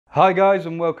Hi guys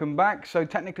and welcome back. So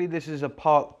technically this is a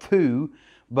part 2,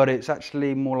 but it's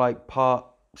actually more like part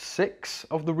 6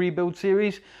 of the rebuild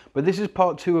series. But this is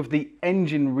part 2 of the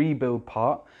engine rebuild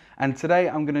part. And today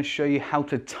I'm going to show you how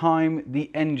to time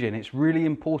the engine. It's really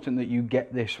important that you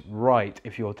get this right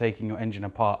if you're taking your engine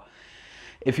apart.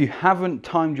 If you haven't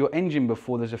timed your engine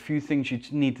before, there's a few things you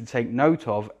need to take note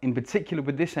of. In particular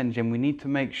with this engine, we need to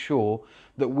make sure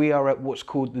that we are at what's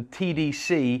called the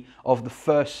TDC of the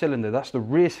first cylinder. That's the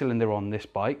rear cylinder on this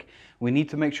bike. We need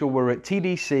to make sure we're at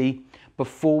TDC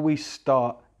before we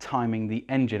start timing the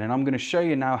engine. And I'm going to show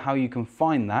you now how you can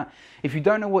find that. If you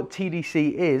don't know what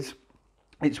TDC is,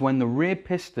 it's when the rear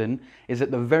piston is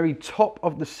at the very top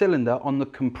of the cylinder on the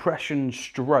compression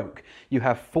stroke. You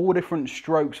have 4 different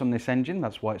strokes on this engine,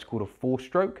 that's why it's called a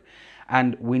 4-stroke,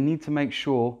 and we need to make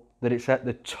sure that it's at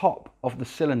the top of the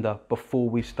cylinder before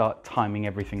we start timing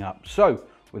everything up. So,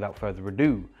 without further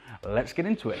ado, let's get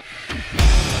into it.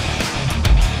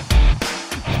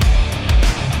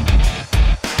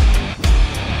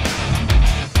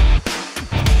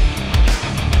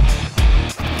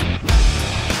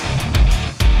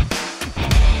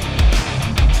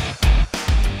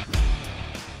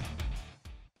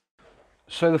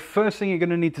 So the first thing you're going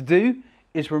to need to do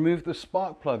is remove the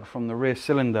spark plug from the rear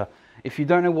cylinder. If you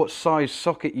don't know what size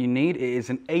socket you need, it is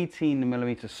an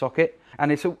 18mm socket,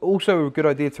 and it's also a good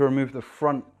idea to remove the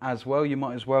front as well. You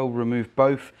might as well remove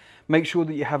both. Make sure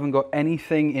that you haven't got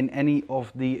anything in any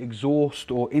of the exhaust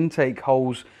or intake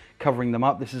holes covering them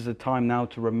up. This is the time now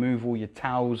to remove all your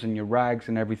towels and your rags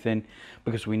and everything,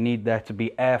 because we need there to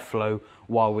be airflow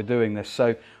while we're doing this.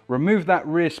 So remove that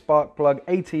rear spark plug,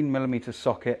 18mm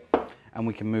socket, and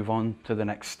we can move on to the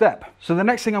next step. So the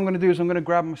next thing I'm going to do is I'm going to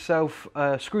grab myself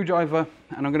a screwdriver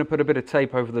and I'm going to put a bit of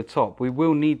tape over the top. We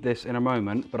will need this in a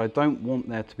moment, but I don't want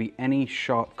there to be any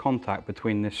sharp contact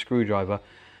between this screwdriver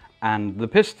and the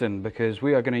piston, because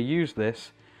we are going to use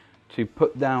this to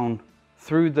put down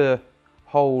through the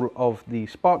hole of the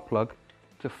spark plug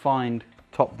to find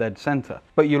top dead center.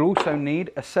 But you'll also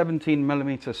need a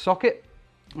 17mm socket.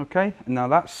 Okay, and now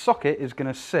that socket is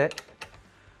going to sit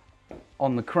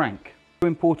on the crank.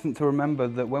 Important to remember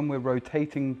that when we're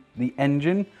rotating the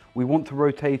engine, we want to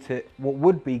rotate it what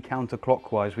would be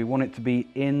counterclockwise. We want it to be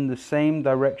in the same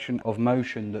direction of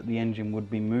motion that the engine would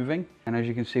be moving. And as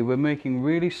you can see, we're making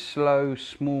really slow,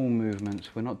 small movements.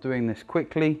 We're not doing this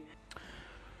quickly.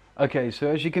 Okay, so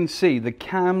as you can see, the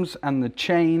cams and the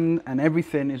chain and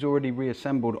everything is already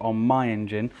reassembled on my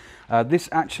engine. This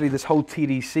whole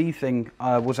TDC thing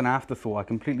was an afterthought. I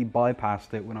completely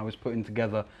bypassed it when I was putting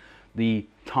together the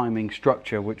timing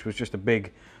structure, which was just a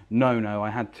big no-no. I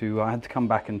had to come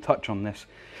back and touch on this.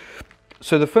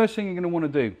 So the first thing you're going to want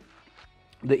to do,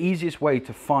 the easiest way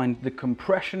to find the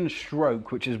compression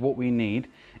stroke, which is what we need,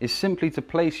 is simply to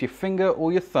place your finger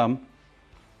or your thumb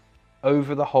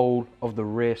over the hole of the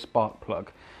rear spark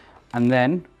plug, and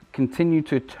then continue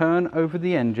to turn over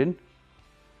the engine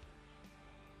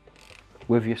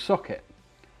with your socket.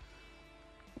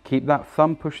 Keep that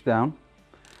thumb pushed down.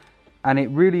 And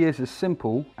it really is as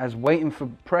simple as waiting for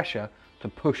pressure to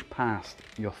push past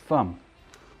your thumb.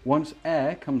 Once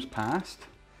air comes past,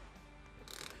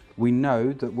 we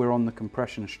know that we're on the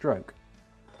compression stroke.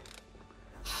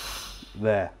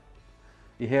 There.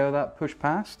 You hear that push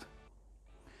past?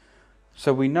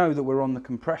 So we know that we're on the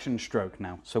compression stroke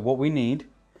now. So what we need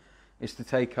is to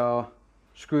take our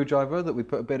screwdriver that we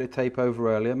put a bit of tape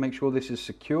over earlier, make sure this is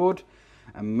secured,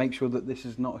 and make sure that this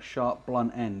is not a sharp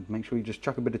blunt end. Make sure you just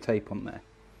chuck a bit of tape on there.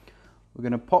 We're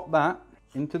going to pop that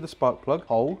into the spark plug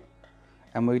hole,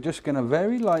 and we're just going to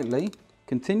very lightly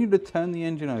continue to turn the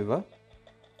engine over.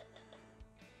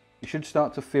 You should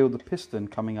start to feel the piston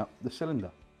coming up the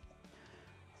cylinder.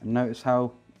 And notice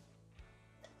how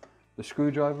the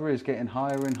screwdriver is getting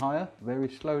higher and higher, very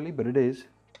slowly, but it is.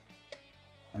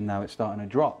 And now it's starting to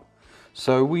drop.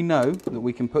 So we know that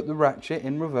we can put the ratchet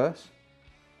in reverse,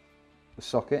 the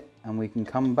socket, and we can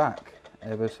come back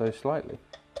ever so slightly.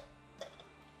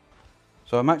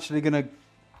 So I'm actually going to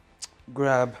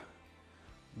grab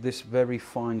this very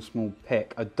fine small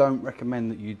pick. I don't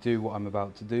recommend that you do what I'm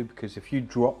about to do, because if you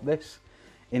drop this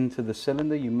into the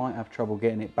cylinder, you might have trouble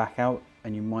getting it back out,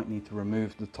 and you might need to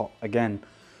remove the top again.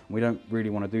 We don't really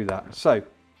want to do that. So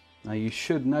now you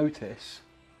should notice,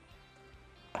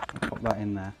 I'll pop that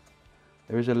in there,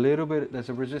 there is a little bit, there's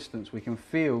a resistance. We can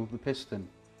feel the piston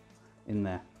in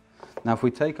there. Now if we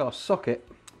take our socket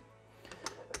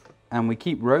and we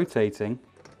keep rotating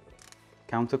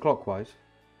counterclockwise,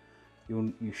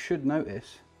 you should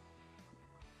notice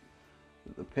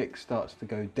that the pick starts to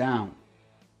go down,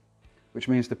 which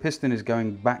means the piston is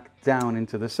going back down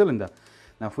into the cylinder.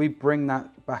 Now if we bring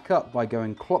that back up by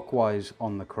going clockwise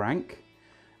on the crank,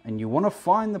 and you want to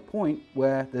find the point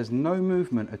where there's no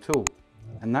movement at all,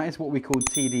 and that is what we call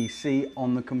TDC,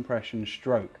 on the compression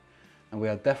stroke. And we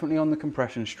are definitely on the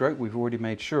compression stroke, we've already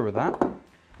made sure of that.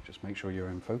 Just make sure you're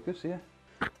in focus here.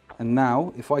 And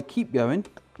now if I keep going,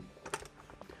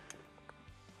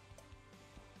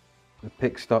 the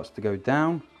pick starts to go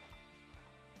down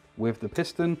with the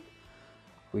piston.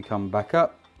 We come back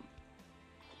up,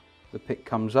 the pick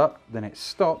comes up, then it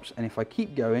stops, and if I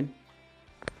keep going,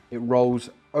 it rolls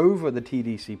over the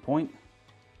TDC point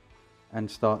and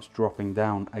starts dropping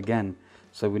down again.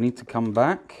 So we need to come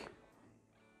back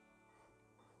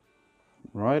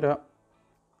right up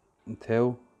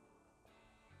until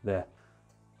there.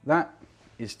 That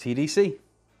is TDC.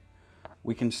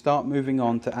 We can start moving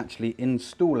on to actually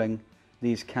installing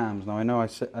these cams. Now I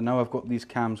know I've got these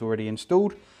cams already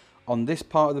installed. On this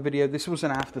part of the video, this was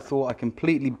an afterthought. I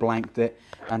completely blanked it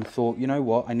and thought, you know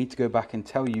what, I need to go back and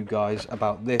tell you guys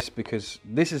about this, because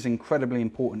this is incredibly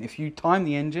important. If you time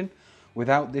the engine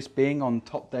without this being on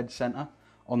top dead center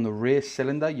on the rear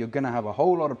cylinder, you're going to have a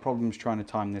whole lot of problems trying to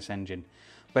time this engine.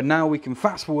 But now we can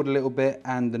fast forward a little bit,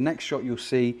 and the next shot you'll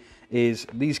see is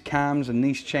these cams and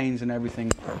these chains and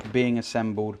everything being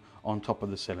assembled on top of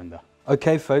the cylinder.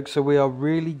 Okay folks, so we are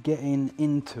really getting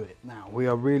into it now. We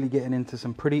are really getting into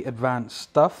some pretty advanced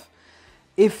stuff.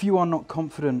 If you are not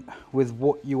confident with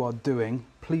what you are doing,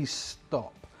 please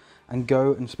stop and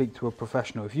go and speak to a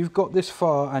professional. If you've got this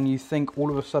far and you think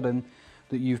all of a sudden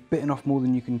that you've bitten off more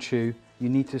than you can chew, you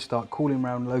need to start calling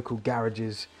around local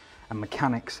garages and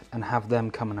mechanics and have them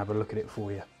come and have a look at it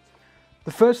for you.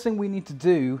 The first thing we need to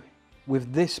do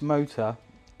with this motor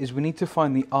is we need to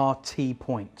find the RT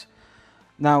point.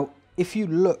 Now, if you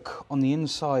look on the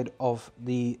inside of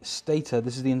the stator,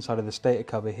 this is the inside of the stator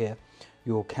cover here,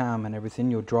 your cam and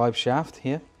everything, your drive shaft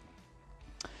here.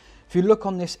 If you look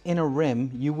on this inner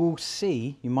rim, you will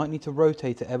see, you might need to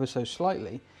rotate it ever so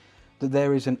slightly, that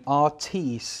there is an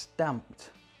RT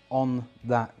stamped on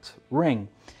that ring.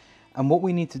 And what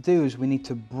we need to do is we need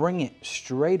to bring it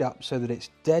straight up so that it's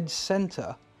dead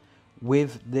center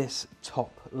with this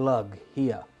top lug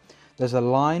here. There's a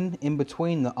line in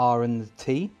between the R and the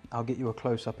T. I'll get you a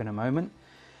close-up in a moment.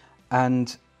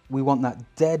 And we want that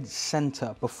dead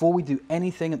center before we do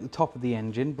anything at the top of the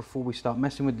engine, before we start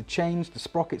messing with the chains, the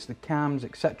sprockets, the cams,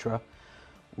 etc.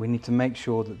 We need to make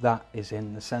sure that that is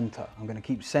in the center. I'm going to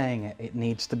keep saying it. It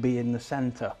needs to be in the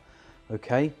center.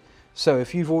 Okay? So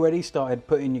if you've already started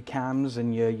putting your cams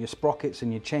and your sprockets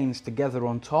and your chains together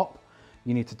on top,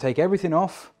 you need to take everything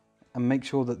off and make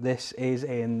sure that this is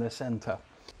in the center.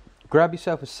 Grab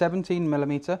yourself a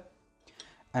 17mm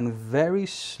and very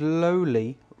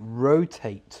slowly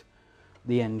rotate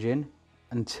the engine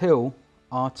until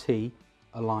RT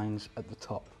aligns at the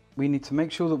top. We need to make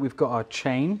sure that we've got our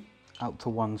chain out to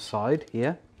one side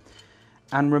here.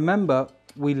 And remember,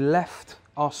 we left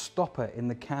our stopper in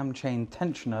the cam chain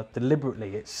tensioner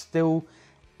deliberately. It's still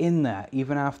in there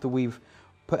even after we've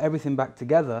put everything back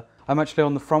together. I'm actually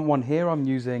on the front one here. I'm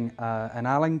using an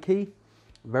Allen key,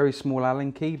 very small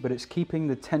Allen key, but it's keeping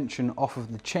the tension off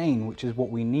of the chain, which is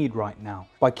what we need right now.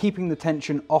 By keeping the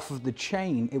tension off of the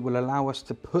chain, it will allow us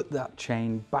to put that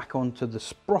chain back onto the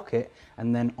sprocket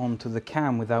and then onto the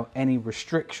cam without any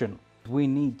restriction. We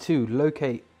need to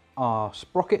locate our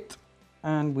sprocket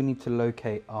and we need to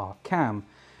locate our cam.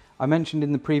 I mentioned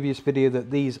in the previous video that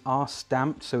these are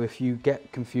stamped, so if you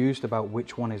get confused about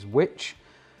which one is which,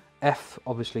 F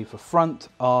obviously for front,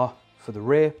 R for the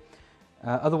rear.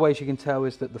 Other ways you can tell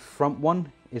is that the front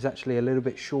one is actually a little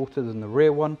bit shorter than the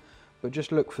rear one, but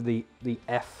just look for the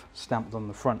F stamped on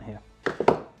the front here.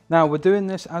 Now we're doing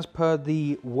this as per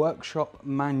the workshop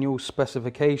manual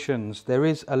specifications. There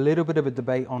is a little bit of a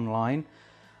debate online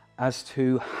as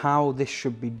to how this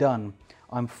should be done.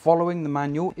 I'm following the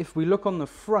manual. If we look on the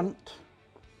front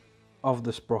of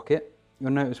the sprocket,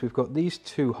 you'll notice we've got these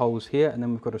two holes here, and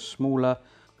then we've got a smaller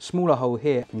hole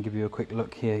here. I can give you a quick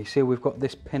look here. You see we've got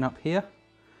this pin up here,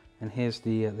 and here's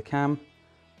the cam.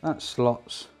 That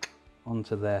slots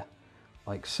onto there,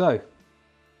 like so.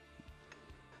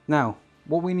 Now,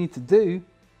 what we need to do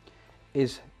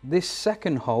is this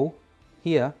second hole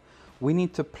here, we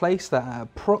need to place that at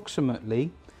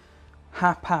approximately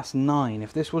 9:30.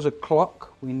 If this was a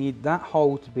clock, we need that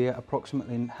hole to be at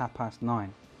approximately 9:30.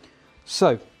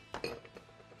 So,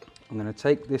 I'm going to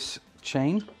take this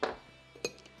chain,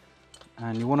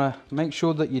 and you want to make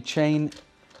sure that your chain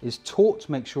is taut,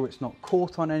 make sure it's not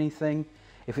caught on anything.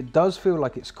 If it does feel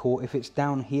like it's caught, if it's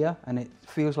down here and it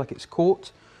feels like it's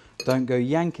caught, don't go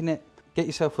yanking it, get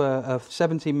yourself a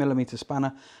 17mm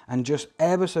spanner and just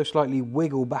ever so slightly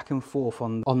wiggle back and forth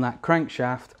on that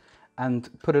crankshaft and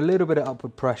put a little bit of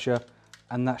upward pressure,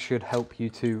 and that should help you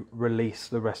to release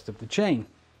the rest of the chain.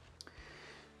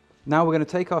 Now we're going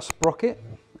to take our sprocket,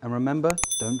 and remember,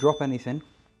 don't drop anything,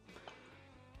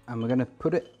 and we're going to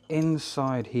put it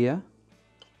inside here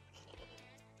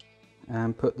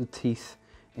and put the teeth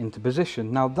into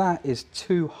position. Now that is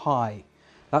too high.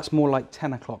 That's more like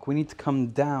 10 o'clock. We need to come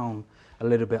down a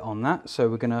little bit on that. So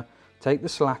we're going to take the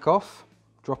slack off,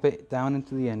 drop it down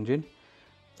into the engine,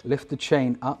 lift the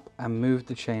chain up and move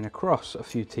the chain across a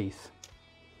few teeth.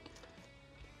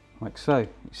 Like so. You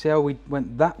see how we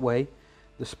went that way?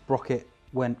 The sprocket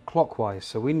went clockwise.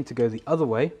 So we need to go the other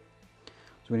way.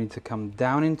 So we need to come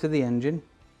down into the engine.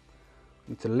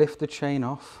 We need to lift the chain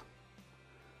off,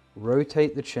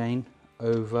 rotate the chain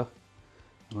over,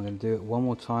 and we're going to do it one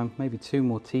more time, maybe 2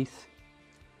 more teeth.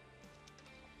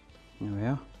 There we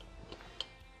are.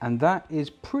 And that is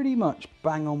pretty much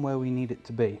bang on where we need it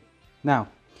to be. Now,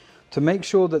 to make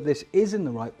sure that this is in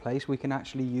the right place, we can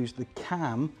actually use the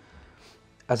cam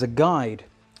as a guide.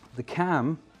 The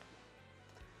cam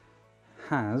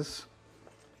has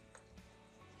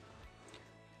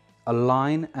a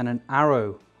line and an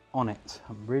arrow on it.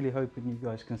 I'm really hoping you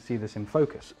guys can see this in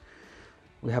focus.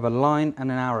 We have a line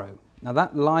and an arrow. Now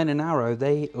that line and arrow,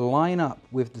 they line up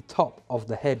with the top of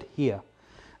the head here,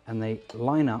 and they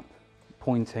line up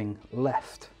pointing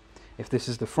left. If this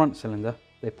is the front cylinder,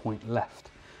 they point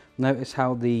left. Notice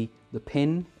how the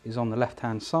pin is on the left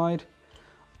hand side.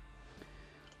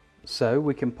 So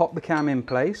we can pop the cam in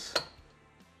place.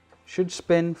 Should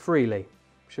spin freely,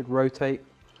 should rotate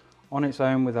on its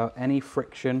own without any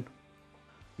friction.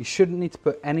 You shouldn't need to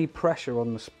put any pressure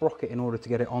on the sprocket in order to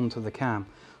get it onto the cam.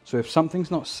 So if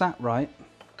something's not sat right,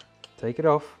 take it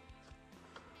off.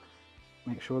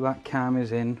 Make sure that cam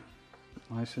is in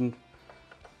nice and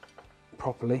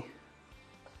properly.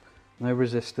 No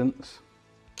resistance.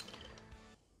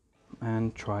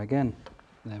 And try again.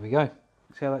 There we go.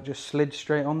 See how that just slid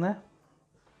straight on there?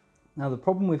 Now the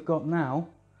problem we've got now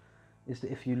is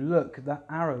that if you look, that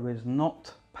arrow is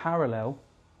not parallel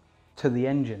to the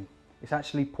engine. It's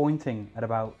actually pointing at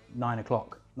about 9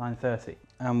 o'clock, 9:30.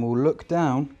 And we'll look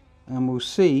down and we'll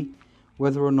see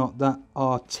whether or not that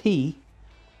RT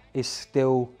is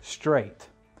still straight.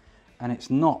 And it's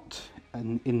not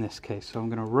in this case. So I'm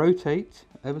going to rotate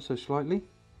ever so slightly.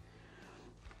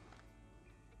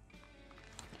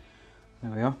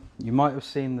 There we are. You might have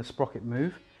seen the sprocket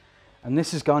move. And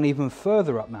this has gone even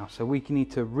further up now. So we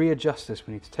need to readjust this.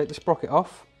 We need to take the sprocket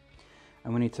off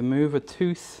and we need to move a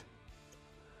tooth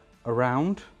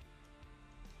around.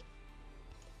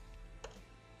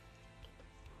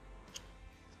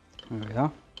 There we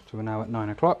are. So we're now at 9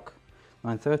 o'clock,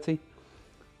 9:30.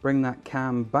 Bring that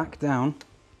cam back down.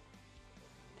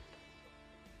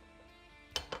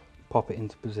 Pop it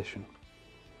into position.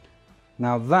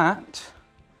 Now that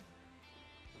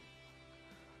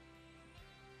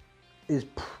is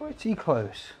pretty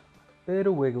close. Bit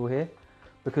of wiggle here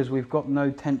because we've got no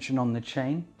tension on the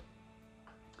chain.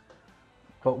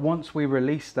 But once we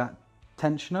release that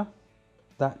tensioner,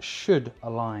 that should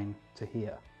align to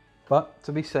here. But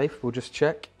to be safe, we'll just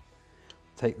check.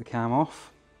 Take the cam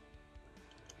off.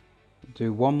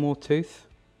 Do one more tooth.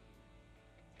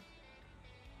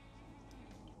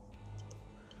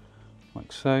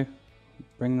 Like so.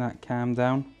 Bring that cam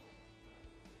down.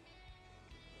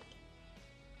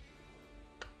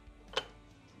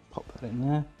 Pop that in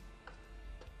there.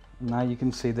 And now you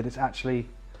can see that it's actually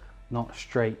not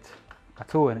straight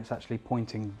at all, and it's actually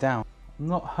pointing down. I'm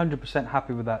not 100%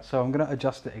 happy with that, so I'm going to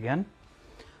adjust it again.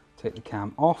 Take the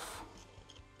cam off.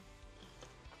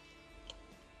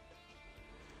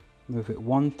 Move it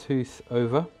one tooth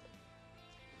over. I'm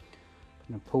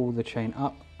going to pull the chain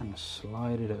up and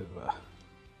slide it over.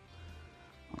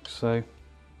 Like so.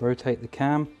 Rotate the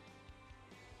cam.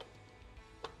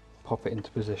 Pop it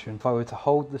into position. If I were to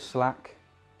hold the slack,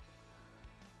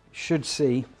 you should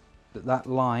see that that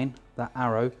line, that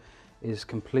arrow, is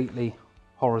completely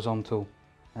horizontal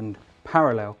and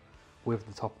parallel with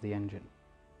the top of the engine.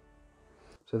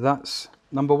 So that's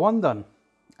number one done.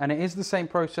 And it is the same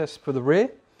process for the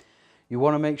rear. You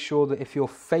want to make sure that if you're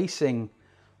facing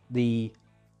the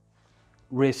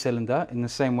rear cylinder in the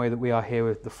same way that we are here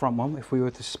with the front one, if we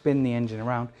were to spin the engine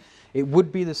around, it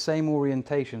would be the same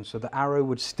orientation. So the arrow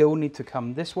would still need to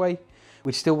come this way.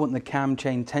 We still want the cam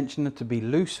chain tensioner to be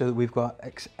loose so that we've got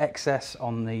excess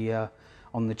on the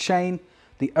chain.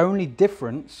 The only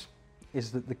difference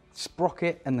is that the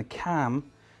sprocket and the cam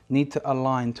need to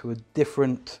align to a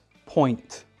different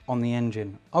point on the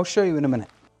engine. I'll show you in a minute.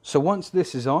 So once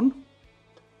this is on,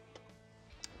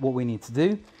 what we need to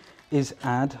do is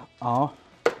add our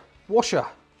washer.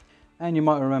 And you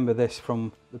might remember this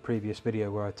from the previous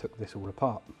video where I took this all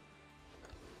apart.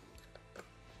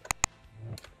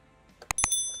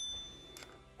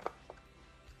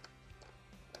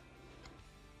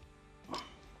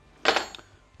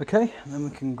 Okay, then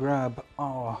we can grab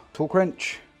our torque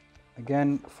wrench,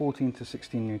 again 14 to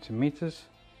 16 Newton meters.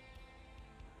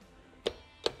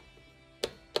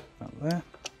 About there.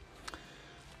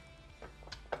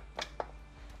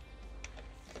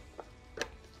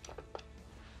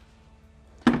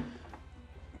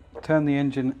 Turn the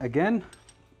engine again.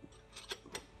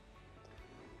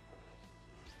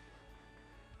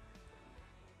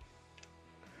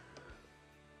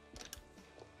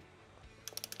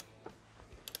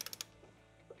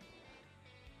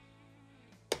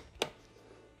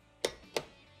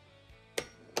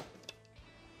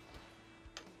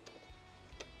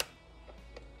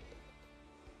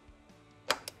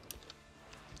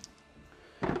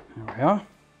 There we are.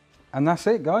 And that's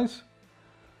it, guys.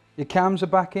 Your cams are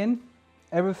back in.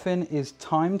 Everything is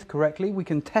timed correctly. We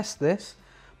can test this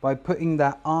by putting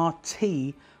that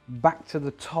RT back to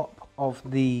the top of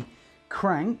the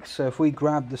crank. So if we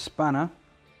grab the spanner,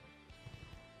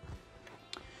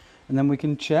 and then we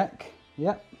can check,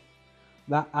 yep,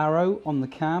 that arrow on the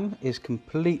cam is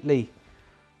completely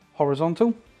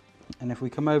horizontal. And if we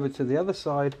come over to the other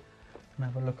side and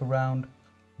have a look around,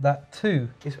 that too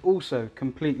is also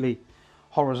completely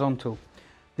horizontal.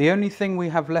 The only thing we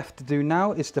have left to do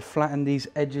now is to flatten these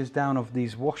edges down of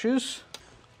these washers.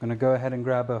 I'm going to go ahead and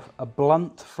grab a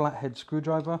blunt flathead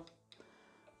screwdriver,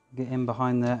 get in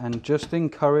behind there, and just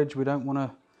encourage, we don't want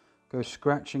to go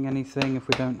scratching anything if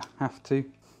we don't have to.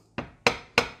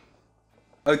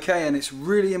 Okay, and it's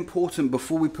really important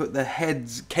before we put the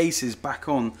cases back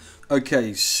on.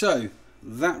 Okay, so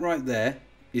that right there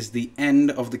is the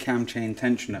end of the cam chain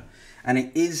tensioner, and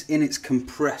it is in its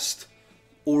compressed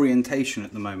orientation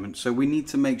at the moment, so we need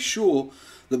to make sure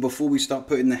that before we start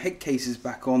putting the head cases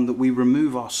back on, that we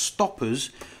remove our stoppers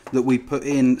that we put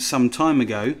in some time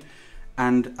ago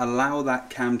and allow that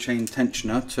cam chain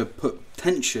tensioner to put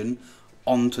tension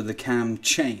onto the cam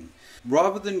chain.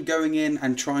 Rather than going in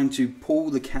and trying to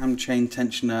pull the cam chain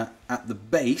tensioner at the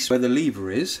base where the lever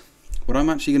is, what I'm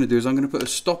actually going to do is I'm going to put a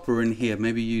stopper in here,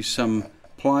 maybe use some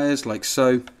pliers like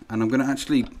so, and I'm going to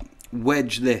actually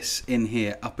wedge this in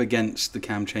here up against the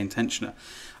cam chain tensioner.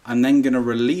 I'm then going to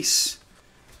release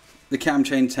the cam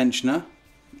chain tensioner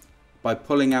by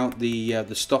pulling out the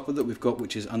stopper that we've got,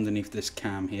 which is underneath this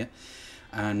cam here,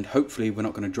 and hopefully we're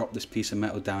not going to drop this piece of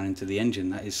metal down into the engine.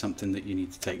 That is something that you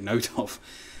need to take note of.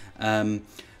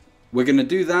 We're going to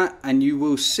do that, and you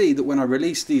will see that when I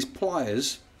release these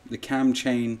pliers, the cam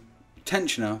chain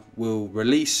tensioner will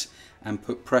release and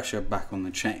put pressure back on the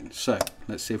chain. So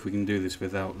let's see if we can do this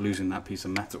without losing that piece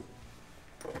of metal.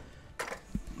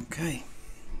 Okay,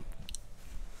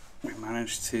 we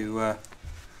managed to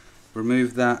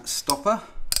remove that stopper,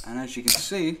 and as you can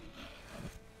see,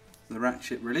 the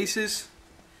ratchet releases,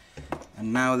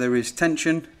 and now there is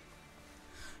tension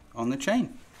on the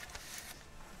chain.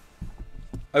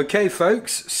 Okay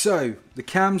folks, so the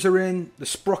cams are in, the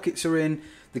sprockets are in,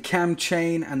 the cam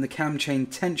chain and the cam chain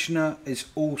tensioner is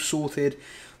all sorted.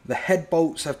 The head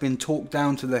bolts have been torqued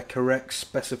down to their correct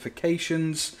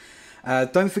specifications.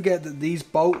 Don't forget that these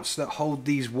bolts that hold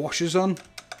these washers on,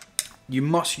 you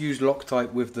must use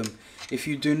Loctite with them. If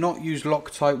you do not use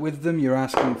Loctite with them, you're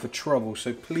asking for trouble.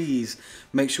 So please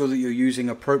make sure that you're using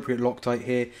appropriate Loctite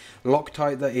here.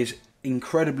 Loctite that is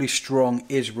incredibly strong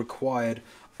is required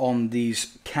on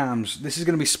these cams. This is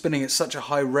going to be spinning at such a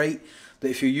high rate that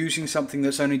if you're using something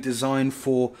that's only designed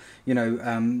for, you know,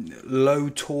 low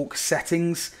torque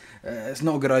settings, it's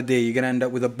not a good idea. You're going to end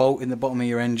up with a bolt in the bottom of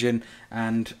your engine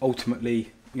and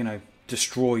ultimately, you know,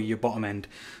 destroy your bottom end.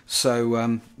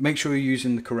 So make sure you're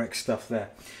using the correct stuff there.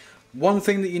 One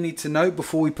thing that you need to note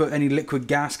before we put any liquid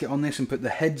gasket on this and put the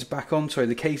heads back on, sorry,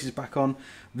 the cases back on,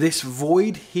 this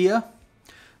void here,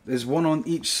 there's one on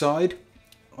each side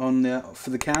on for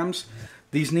the cams.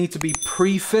 These need to be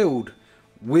pre-filled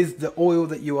with the oil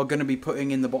that you are going to be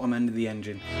putting in the bottom end of the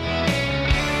engine.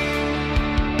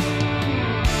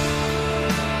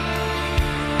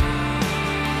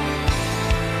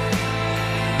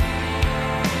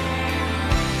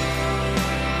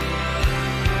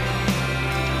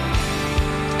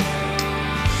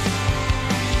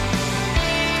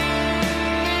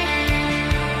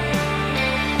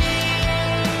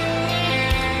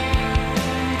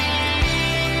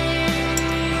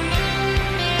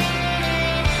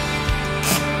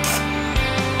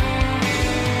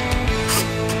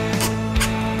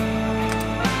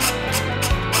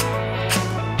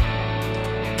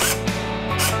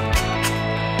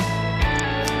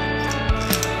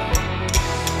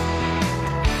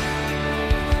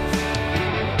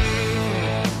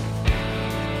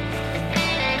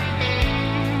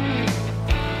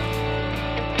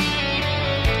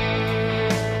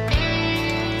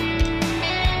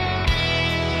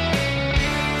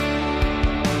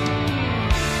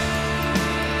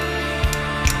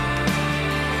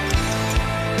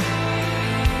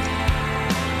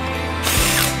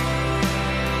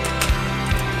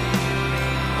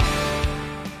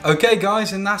 Okay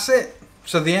guys, and that's it.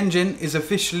 So the engine is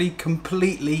officially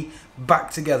completely back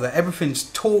together. Everything's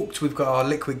torqued, we've got our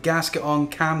liquid gasket on,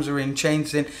 cams are in,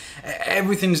 chains in,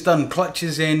 everything's done, clutch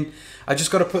is in. I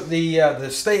just got to put the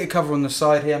stator cover on the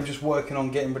side here. I'm just working on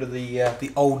getting rid of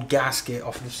the old gasket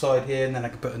off the side here, and then I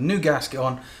can put a new gasket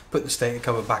on, put the stator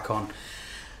cover back on,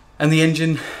 and the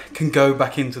engine can go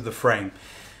back into the frame.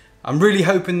 I'm really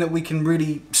hoping that we can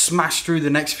really smash through the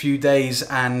next few days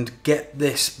and get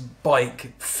this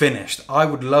bike finished. I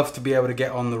would love to be able to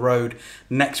get on the road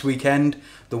next weekend.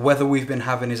 The weather we've been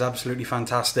having is absolutely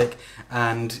fantastic,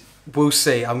 and we'll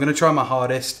see. I'm going to try my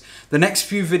hardest. The next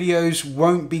few videos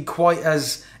won't be quite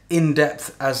as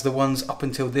in-depth as the ones up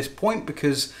until this point,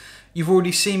 because you've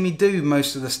already seen me do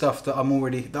most of the stuff that I'm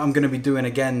going to be doing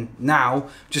again now,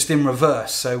 just in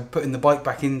reverse. So putting the bike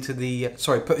back into the,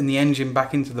 putting the engine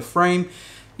back into the frame.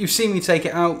 You've seen me take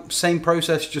it out, same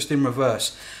process, just in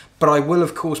reverse. But I will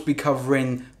of course be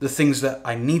covering the things that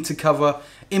I need to cover,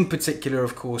 in particular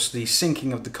of course the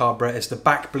sinking of the carburetors, the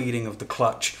back bleeding of the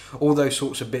clutch, all those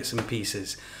sorts of bits and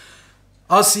pieces.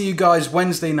 I'll see you guys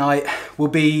Wednesday night. We'll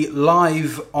be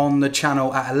live on the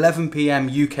channel at 11 PM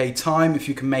UK time. If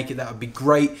you can make it, that would be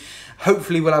great.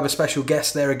 Hopefully we'll have a special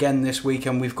guest there again this week,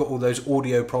 and we've got all those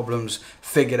audio problems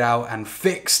figured out and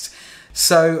fixed.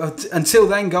 So until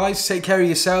then guys, take care of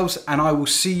yourselves, and I will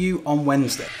see you on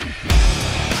Wednesday.